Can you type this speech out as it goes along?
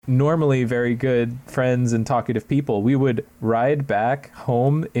normally very good friends and talkative people, we would ride back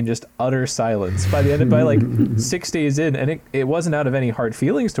home in just utter silence by the end of, by like 6 days in, and it wasn't out of any hard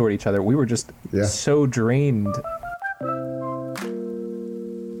feelings toward each other. We were just so drained.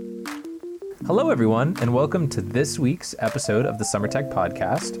 Hello everyone, and welcome to this week's episode of the Summer Tech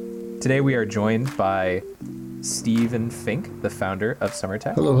Podcast. Today we are joined by Stephen Fink, the founder of Summer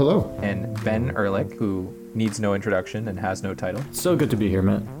Tech. Hello, hello. And Ben Ehrlich, who needs no introduction and has no title. So good to be here,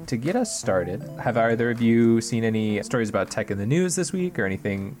 Matt. To get us started, have either of you seen any stories about tech in the news this week or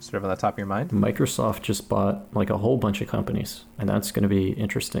anything sort of on the top of your mind? Microsoft just bought like a whole bunch of companies, and that's going to be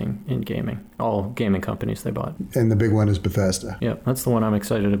interesting in gaming. All gaming companies they bought. And the big one is Bethesda. Yeah, that's the one I'm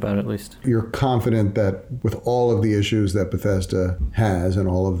excited about at least. You're confident that with all of the issues that Bethesda has and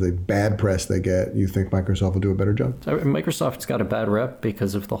all of the bad press they get, you think Microsoft will do a better job? So Microsoft's got a bad rep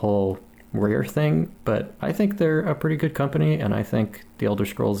because of the whole Rare thing, but I think they're a pretty good company, and I think The Elder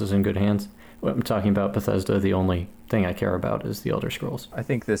Scrolls is in good hands. When I'm talking about Bethesda, the only thing I care about is The Elder Scrolls. I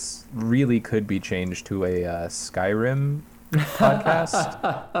think this really could be changed to a Skyrim podcast.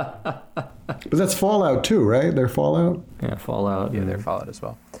 But that's Fallout too, right? They're Fallout? Yeah, Fallout. Yeah, they're Fallout as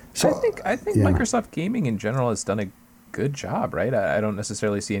well. So I think Microsoft Gaming in general has done a good job, right? I don't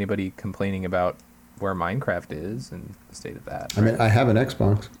necessarily see anybody complaining about where Minecraft is and the state of that. Right? I mean, I have an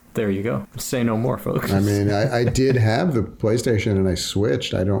Xbox. There you go. Say no more, folks. I mean, I did have the PlayStation and I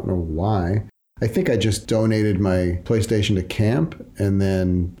switched. I don't know why. I think I just donated my PlayStation to camp and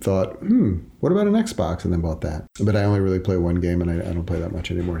then thought, what about an Xbox? And then bought that. But I only really play one game and I don't play that much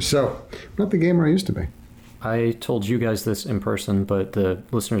anymore. So, I'm not the gamer I used to be. I told you guys this in person, but the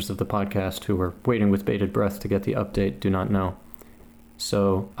listeners of the podcast who were waiting with bated breath to get the update do not know.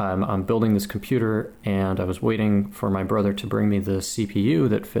 So I'm building this computer, and I was waiting for my brother to bring me the CPU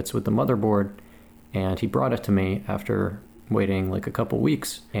that fits with the motherboard, and he brought it to me after waiting like a couple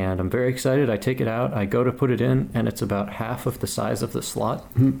weeks, and I'm very excited. I take it out, I go to put it in, and it's about half of the size of the slot,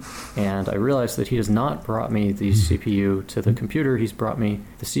 and I realized that he has not brought me the CPU to the computer. He's brought me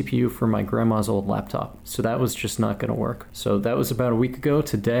the CPU for my grandma's old laptop, so that was just not going to work. So that was about a week ago.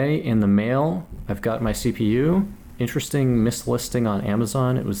 Today, in the mail, I've got my CPU. Interesting mislisting on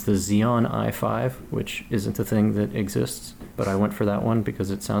Amazon. It was the Xeon i5, which isn't a thing that exists, but I went for that one because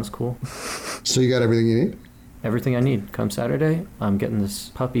it sounds cool. So you got everything you need? Everything I need. Come Saturday, I'm getting this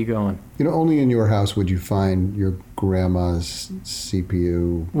puppy going. You know, only in your house would you find your grandma's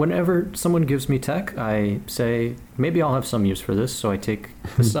CPU. Whenever someone gives me tech, I say, maybe I'll have some use for this, so I take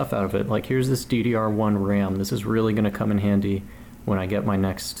the stuff out of it. Like, here's this DDR1 RAM. This is really going to come in handy when I get my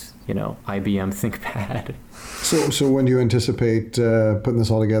next, IBM ThinkPad. So when do you anticipate putting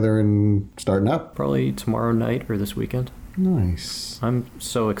this all together and starting up? Probably tomorrow night or this weekend. Nice. I'm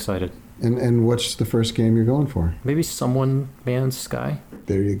so excited. And what's the first game you're going for? Maybe Someone Man's Sky.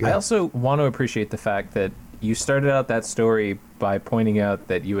 There you go. I also want to appreciate the fact that you started out that story by pointing out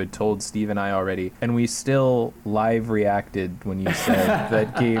that you had told Steve and I already, and we still live reacted when you said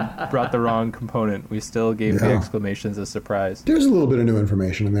that Gabe brought the wrong component. We still gave the exclamations a surprise. There's a little bit of new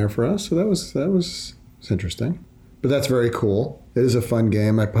information in there for us, so that was interesting. But that's very cool. It is a fun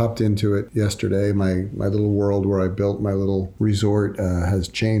game. I popped into it yesterday. My little world where I built my little resort has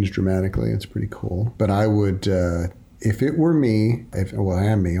changed dramatically. It's pretty cool. But I would, if it were me, I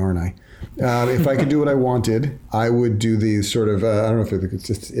am me, aren't I? If I could do what I wanted, I would do the sort of, I don't know if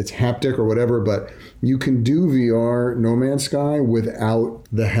it's haptic or whatever, but you can do VR No Man's Sky without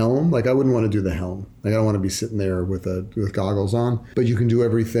the helm. Like, I wouldn't want to do the helm. Like, I don't want to be sitting there with goggles on. But you can do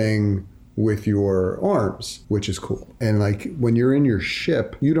everything with your arms, which is cool. And like when you're in your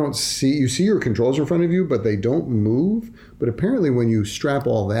ship, you see your controls in front of you, but they don't move. But apparently when you strap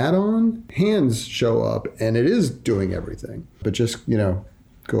all that on, hands show up and it is doing everything. But just,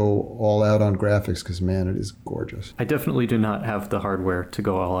 go all out on graphics because, man, it is gorgeous. I definitely do not have the hardware to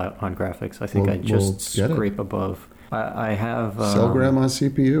go all out on graphics. I think I just scrape above. I have... Sell grandma's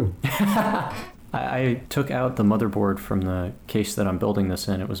CPU. I took out the motherboard from the case that I'm building this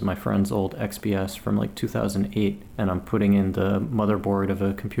in. It was my friend's old XPS from like 2008, and I'm putting in the motherboard of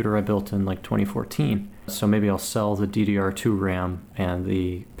a computer I built in like 2014. So maybe I'll sell the DDR2 RAM and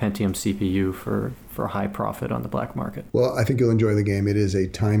the Pentium CPU for high profit on the black market. Well, I think you'll enjoy the game. It is a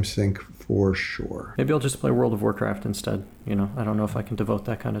time sink for sure. Maybe I'll just play World of Warcraft instead. I don't know if I can devote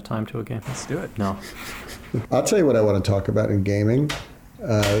that kind of time to a game. Let's do it. No. I'll tell you what I want to talk about in gaming.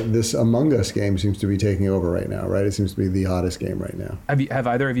 This Among Us game seems to be taking over right now, right? It seems to be the hottest game right now. Have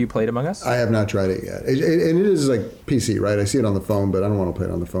either of you played Among Us? I have not tried it yet. And it is like PC, right? I see it on the phone, but I don't want to play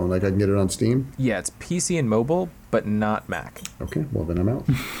it on the phone. Like, I can get it on Steam? Yeah, it's PC and mobile, but not Mac. Okay, well then I'm out.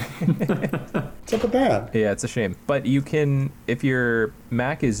 What's up with that? Yeah, it's a shame. But you can, if your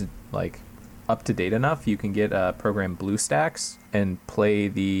Mac is like up to date enough, you can get a program BlueStacks and play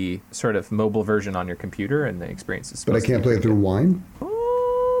the sort of mobile version on your computer, and the experience is. But I can't play it through Wine?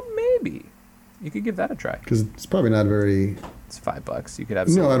 Oh, maybe. You could give that a try. Because it's probably not very... It's $5. You could have.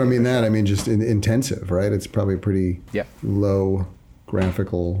 No, I don't mean that. I mean just intensive, right? It's probably pretty low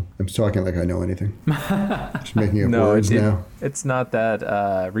graphical. I'm talking like I know anything. Just making up words now. It's not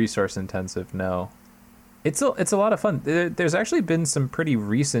that resource intensive. No, it's a lot of fun. There's actually been some pretty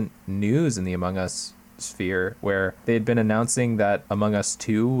recent news in the Among Us sphere where they had been announcing that Among Us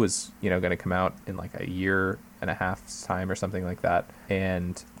 2 was going to come out in like a year and a half's time or something like that,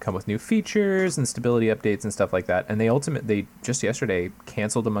 and come with new features and stability updates and stuff like that. And they just yesterday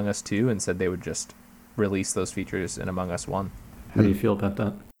canceled Among Us 2 and said they would just release those features in Among Us 1. How do you feel about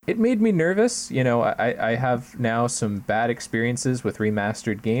that? It made me nervous. I have now some bad experiences with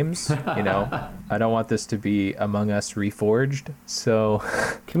remastered games. I don't want this to be Among Us Reforged. So,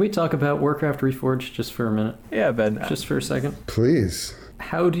 can we talk about Warcraft Reforged just for a minute? Yeah, Ben. Just for a second. Please.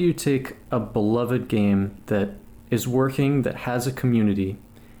 How do you take a beloved game that is working, that has a community,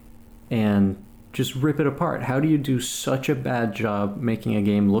 and just rip it apart? How do you do such a bad job making a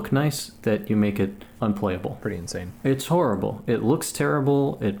game look nice that you make it unplayable? Pretty insane. It's horrible. It looks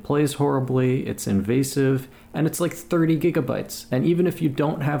terrible. It plays horribly. It's invasive. And it's like 30 gigabytes. And even if you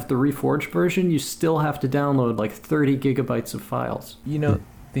don't have the Reforged version, you still have to download like 30 gigabytes of files.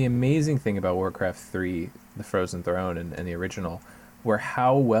 The amazing thing about Warcraft 3, the Frozen Throne, and the original, were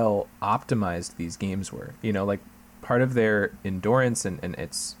how well optimized these games were. Like part of their endurance and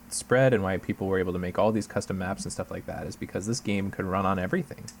its spread and why people were able to make all these custom maps and stuff like that is because this game could run on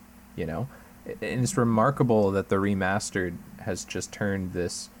everything, And it's remarkable that the remastered has just turned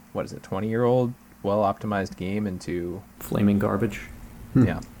this, 20-year-old well-optimized game into... flaming garbage.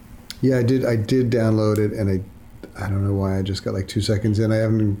 Yeah. Yeah, I did download it, and I don't know why I just got like 2 seconds in. I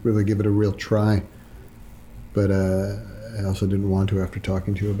haven't really given it a real try. But I also didn't want to after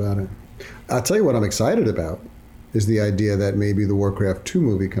talking to you about it. I'll tell you what I'm excited about is the idea that maybe the Warcraft 2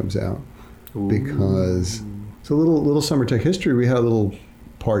 movie comes out. Ooh. Because it's a little Summer Tech history. We had a little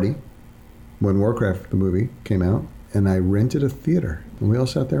party when Warcraft, the movie, came out, and I rented a theater, and we all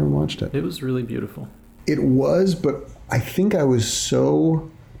sat there and watched it. It was really beautiful. It was, but I think I was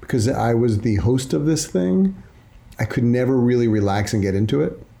because I was the host of this thing, I could never really relax and get into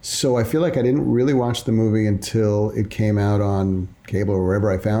it. So I feel like I didn't really watch the movie until it came out on cable or wherever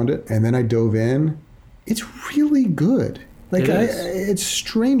I found it. And then I dove in. It's really good. Like it's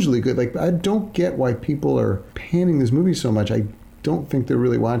strangely good. Like I don't get why people are panning this movie so much. I don't think they're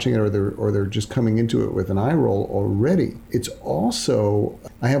really watching it, or they're just coming into it with an eye roll already. It's also,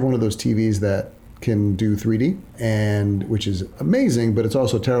 I have one of those TVs that can do 3D, and which is amazing, but it's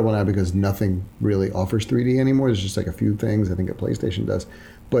also terrible now because nothing really offers 3D anymore. There's just like a few things. I think a PlayStation does.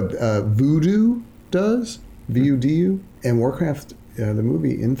 But Voodoo does, VUDU, and Warcraft, the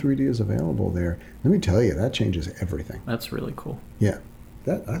movie in 3D is available there. Let me tell you, that changes everything. That's really cool. Yeah,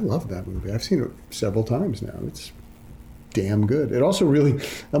 I love that movie. I've seen it several times now. It's damn good. It also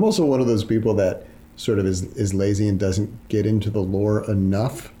I'm also one of those people that sort of is lazy and doesn't get into the lore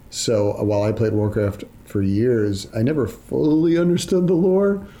enough. So while I played Warcraft for years, I never fully understood the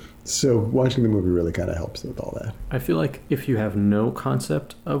lore. So watching the movie really kind of helps with all that. I feel like if you have no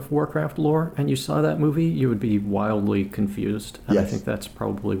concept of Warcraft lore and you saw that movie, you would be wildly confused. And yes. I think that's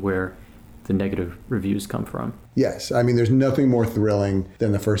probably where the negative reviews come from. Yes. I mean, there's nothing more thrilling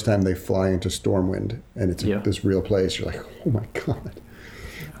than the first time they fly into Stormwind and it's this real place. You're like, oh my God.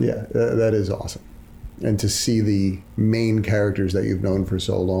 Yeah, that is awesome. And to see the main characters that you've known for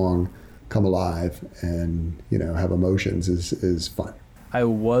so long come alive and, have emotions is fun. I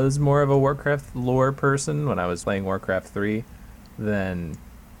was more of a Warcraft lore person when I was playing Warcraft 3 than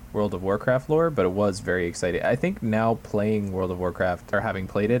World of Warcraft lore, but it was very exciting. I think now playing World of Warcraft, or having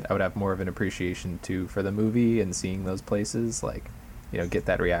played it, I would have more of an appreciation too for the movie and seeing those places, like, get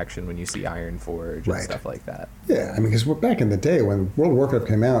that reaction when you see Ironforge and stuff like that. Yeah, I mean, because back in the day when World of Warcraft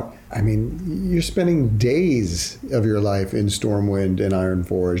came out, I mean, you're spending days of your life in Stormwind and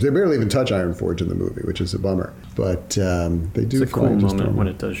Ironforge. They barely even touch Ironforge in the movie, which is a bummer. But they do. It's a cool moment when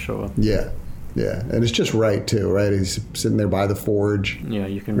it does show up. Yeah, and it's just right too, right? He's sitting there by the forge. Yeah,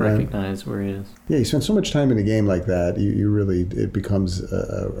 you can recognize where he is. Yeah, you spend so much time in a game like that, you really, it becomes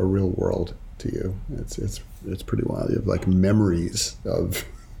a real world to you. It's pretty wild. You have like memories of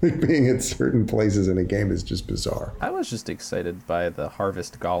being at certain places in a game is just bizarre. I was just excited by the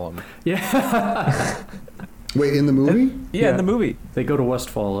Harvest Golem. Yeah. Wait, in the movie? Yeah, in the movie. They go to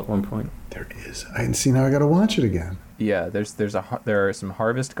Westfall at one point. There is. I didn't see. Now I got to watch it again. Yeah, there are some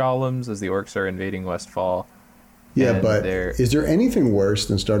harvest golems as the orcs are invading Westfall. Yeah, but is there anything worse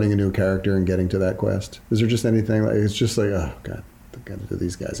than starting a new character and getting to that quest? Is there just anything like it's just like, oh god, I'm gonna do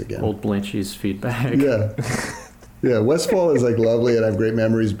these guys again? Old Blanchie's feedback. Yeah, yeah. Westfall is like lovely, and I have great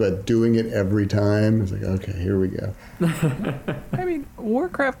memories, but doing it every time is like, okay, here we go. I mean,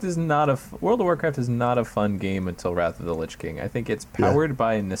 World of Warcraft is not a fun game until Wrath of the Lich King. I think it's powered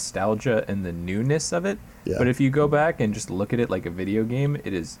by nostalgia and the newness of it. Yeah. But if you go back and just look at it like a video game,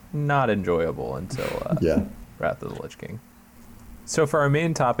 it is not enjoyable until Wrath of the Lich King. So for our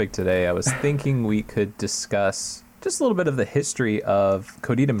main topic today, I was thinking we could discuss just a little bit of the history of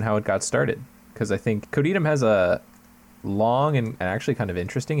Coditum and how it got started. Because I think Coditum has a long and actually kind of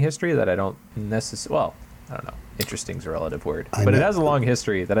interesting history that I don't necessarily... Well, I don't know. Interesting's a relative word. But it has a long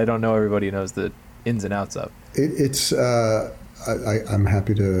history that I don't know everybody knows the ins and outs of. I'm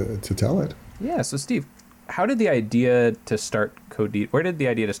happy to tell it. Yeah, so Steve, how did the idea to start Coditum... Where did the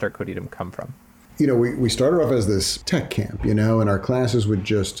idea to start Coditum come from? You know, we started off as this tech camp, and our classes would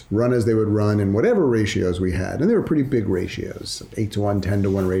just run as they would run in whatever ratios we had. And they were pretty big ratios, 8-to-1,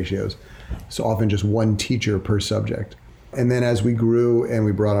 10-to-1 ratios. So often just one teacher per subject. And then as we grew and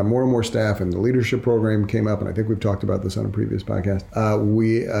we brought on more and more staff and the leadership program came up, and I think we've talked about this on a previous podcast,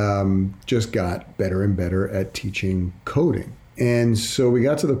 we just got better and better at teaching coding. And so we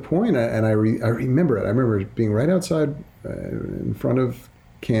got to the point, and I remember it. I remember being right outside in front of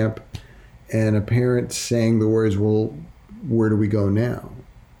camp, and a parent saying the words, well, where do we go now?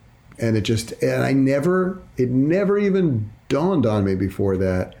 And it never even dawned on me before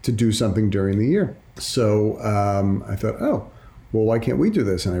that to do something during the year. So I thought, oh, well, why can't we do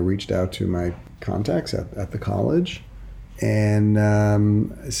this? And I reached out to my contacts at the college and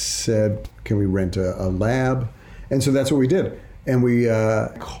said, can we rent a lab? And so that's what we did. And we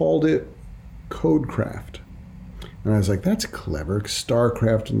called it CodeCraft. And I was like, that's clever.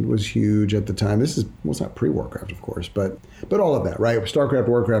 StarCraft was huge at the time. It's not pre-Warcraft, of course, but all of that, right? StarCraft,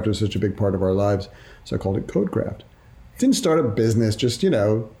 Warcraft was such a big part of our lives. So I called it CodeCraft. Didn't start a business, just,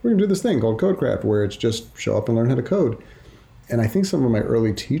 we're going to do this thing called CodeCraft where it's just show up and learn how to code. And I think some of my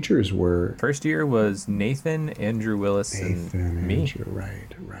early teachers were... First year was Nathan, Andrew Willis, and me. Andrew,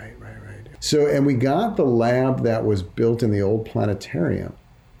 right. So, and we got the lab that was built in the old planetarium.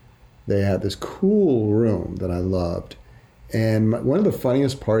 They had this cool room that I loved. And one of the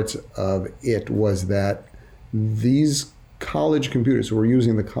funniest parts of it was that these college computers, so we're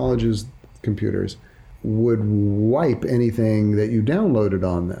using the college's computers, would wipe anything that you downloaded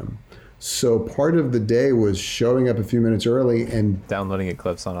on them. So part of the day was showing up a few minutes early and downloading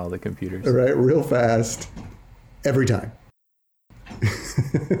Eclipse on all the computers. Right, real fast, every time.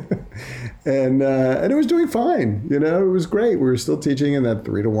 And it was doing fine. It was great. We were still teaching in that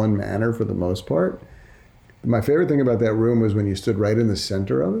 3-to-1 manner for the most part. My favorite thing about that room was when you stood right in the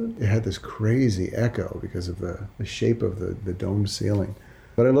center of it. It had this crazy echo because of the shape of the dome ceiling.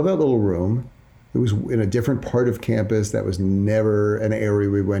 But I love that little room. It was in a different part of campus that was never an area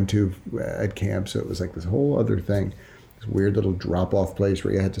we went to at camp. So it was like this whole other thing, this weird little drop-off place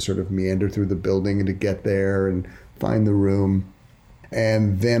where you had to sort of meander through the building to get there and find the room.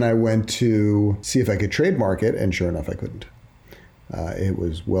 And then I went to see if I could trademark it, and sure enough, I couldn't. It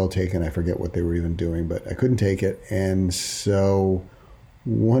was well taken. I forget what they were even doing, but I couldn't take it. And so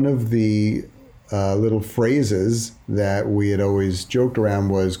one of the little phrases that we had always joked around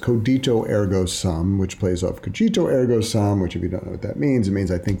was Codito ergo sum, which plays off Cogito ergo sum, which if you don't know what that means, it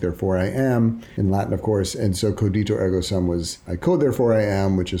means I think therefore I am, in Latin, of course. And so Codito ergo sum was I code therefore I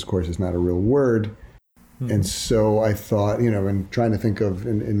am, which of course is not a real word. And so I thought, and trying to think of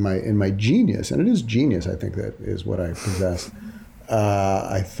in my genius, and it is genius, I think that is what I possess.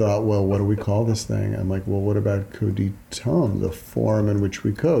 I thought, well, what do we call this thing? I'm like, well, what about Coditum, the form in which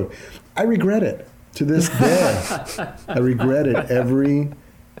we code? I regret it to this day. I regret it every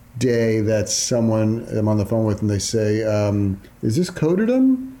day that someone I'm on the phone with and they say, is this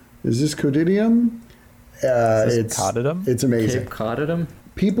Coditum? Is this Coditium? It's Coditum? It's amazing. Cape Coditum?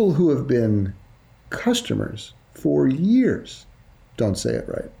 People who have been customers for years don't say it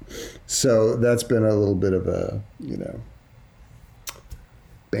right. So that's been a little bit of a,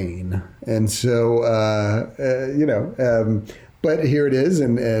 bane. And so, but here it is,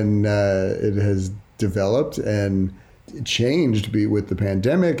 and it has developed and changed with the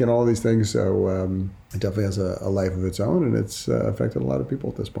pandemic and all these things. So it definitely has a life of its own, and it's affected a lot of people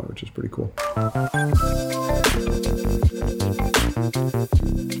at this point, which is pretty cool.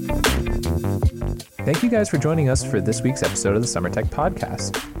 Thank you guys for joining us for this week's episode of the Summer Tech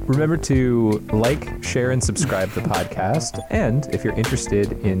Podcast. Remember to like, share, and subscribe to the podcast. And if you're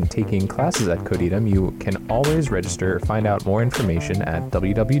interested in taking classes at Coditum, you can always register or find out more information at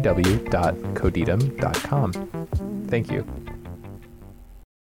www.coditum.com. Thank you.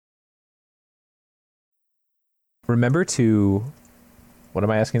 Remember to... What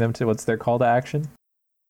am I asking them to? What's their call to action?